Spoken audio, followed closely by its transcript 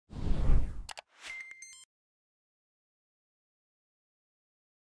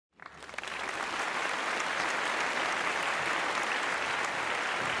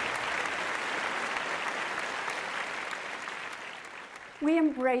We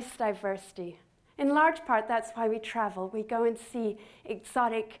embrace diversity. In large part, that's why we travel. We go and see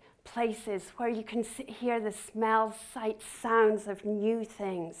exotic places where you can hear the smells, sights, sounds of new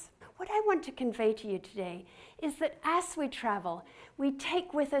things. What I want to convey to you today is that as we travel, we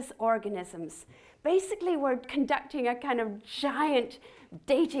take with us organisms. Basically, we're conducting a kind of giant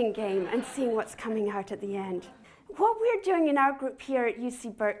dating game and seeing what's coming out at the end. What we're doing in our group here at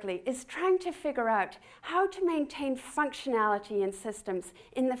UC Berkeley is trying to figure out how to maintain functionality in systems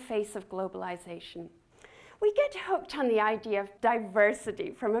in the face of globalization. We get hooked on the idea of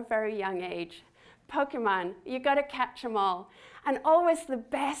diversity from a very young age. Pokemon, you got to catch them all. And always the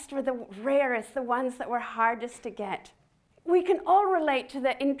best were the rarest, the ones that were hardest to get. We can all relate to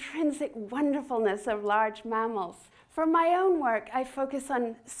the intrinsic wonderfulness of large mammals. For my own work, I focus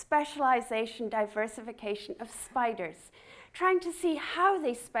on specialization, diversification of spiders, trying to see how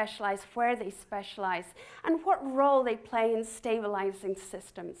they specialize, where they specialize, and what role they play in stabilizing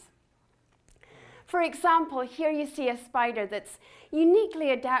systems. For example, here you see a spider that's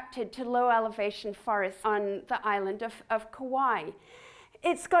uniquely adapted to low elevation forests on the island of Kauai.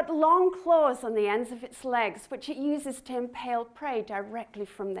 It's got long claws on the ends of its legs, which it uses to impale prey directly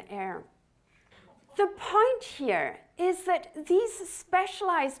from the air. The point here is that these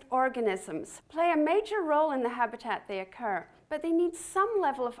specialized organisms play a major role in the habitat they occur, but they need some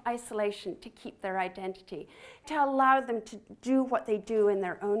level of isolation to keep their identity, to allow them to do what they do in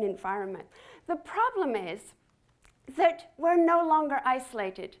their own environment. The problem is that we're no longer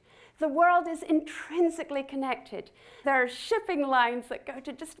isolated. The world is intrinsically connected. There are shipping lines that go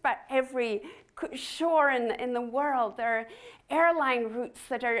to just about every shore in the world. There are airline routes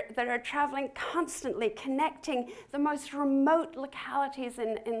that are traveling constantly, connecting the most remote localities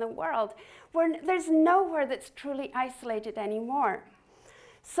in the world, where there's nowhere that's truly isolated anymore.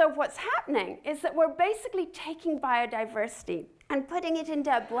 So what's happening is that we're basically taking biodiversity and putting it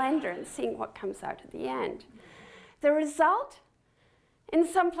into a blender and seeing what comes out at the end. The result? In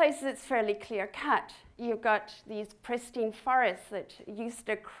some places, it's fairly clear-cut. You've got these pristine forests that used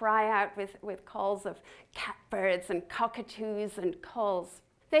to cry out with calls of catbirds and cockatoos and gulls.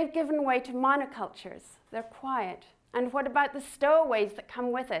 They've given way to monocultures. They're quiet. And what about the stowaways that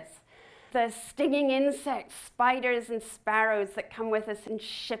come with us? The stinging insects, spiders and sparrows that come with us in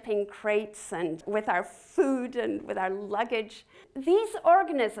shipping crates and with our food and with our luggage. These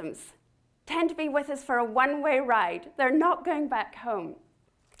organisms tend to be with us for a one-way ride. They're not going back home.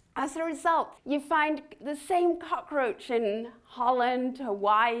 As a result, you find the same cockroach in Holland,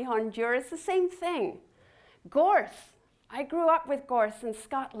 Hawaii, Honduras, the same thing. Gorse. I grew up with gorse in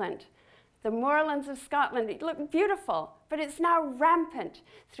Scotland. The moorlands of Scotland, it looked beautiful, but it's now rampant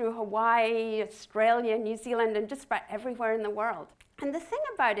through Hawaii, Australia, New Zealand, and just about everywhere in the world. And the thing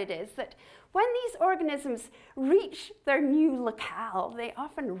about it is that when these organisms reach their new locale, they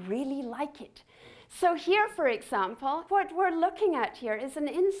often really like it. So here, for example, what we're looking at here is an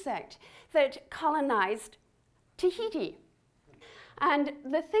insect that colonized Tahiti. And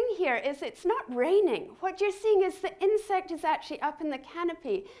the thing here is it's not raining. What you're seeing is the insect is actually up in the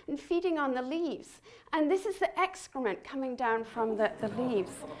canopy and feeding on the leaves. And this is the excrement coming down from the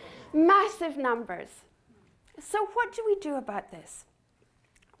leaves. Massive numbers. So what do we do about this?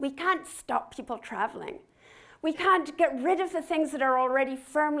 We can't stop people traveling. We can't get rid of the things that are already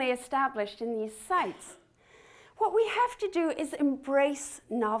firmly established in these sites. What we have to do is embrace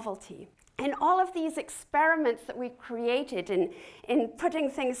novelty. In all of these experiments that we've created in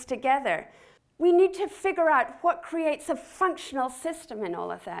putting things together, we need to figure out what creates a functional system in all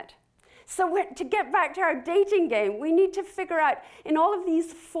of that. So to get back to our dating game, we need to figure out in all of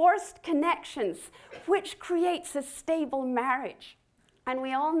these forced connections, which creates a stable marriage. And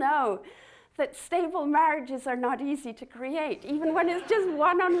we all know that stable marriages are not easy to create, even when it's just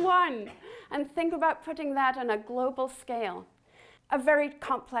one-on-one. And think about putting that on a global scale. A very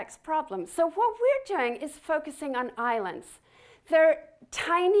complex problem. So what we're doing is focusing on islands. They're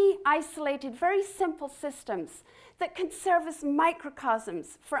tiny, isolated, very simple systems that can serve as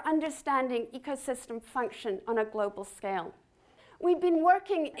microcosms for understanding ecosystem function on a global scale. We've been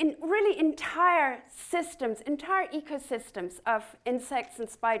working in really entire systems, entire ecosystems of insects and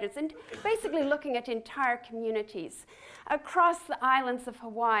spiders, and basically looking at entire communities across the islands of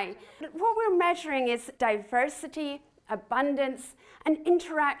Hawaii. What we're measuring is diversity, abundance, and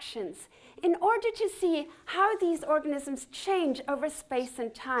interactions in order to see how these organisms change over space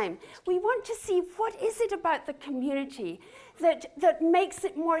and time. We want to see what is it about the community that makes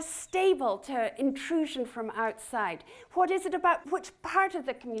it more stable to intrusion from outside. What is it about which part of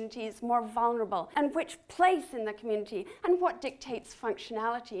the community is more vulnerable and which place in the community, and what dictates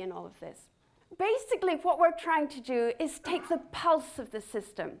functionality in all of this. basically what we're trying to do is take the pulse of the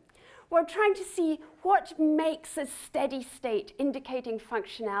system. We're trying to see what makes a steady state indicating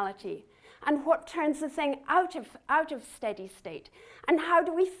functionality, and what turns the thing out of steady state, and how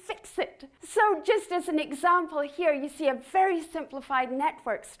do we fix it? So just as an example here, you see a very simplified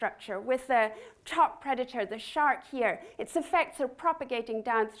network structure with the top predator, the shark here. Its effects are propagating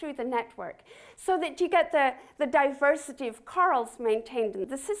down through the network so that you get the diversity of corals maintained in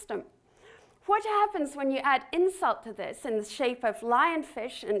the system. What happens when you add insult to this in the shape of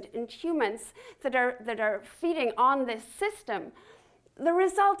lionfish and humans that are feeding on this system? The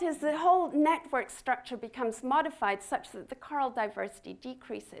result is the whole network structure becomes modified such that the coral diversity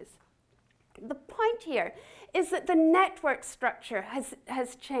decreases. The point here is that the network structure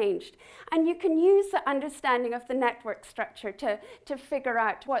has changed, and you can use the understanding of the network structure to figure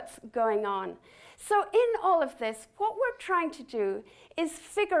out what's going on. So in all of this, what we're trying to do is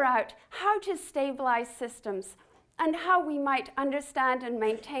figure out how to stabilize systems and how we might understand and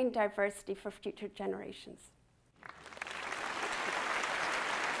maintain diversity for future generations.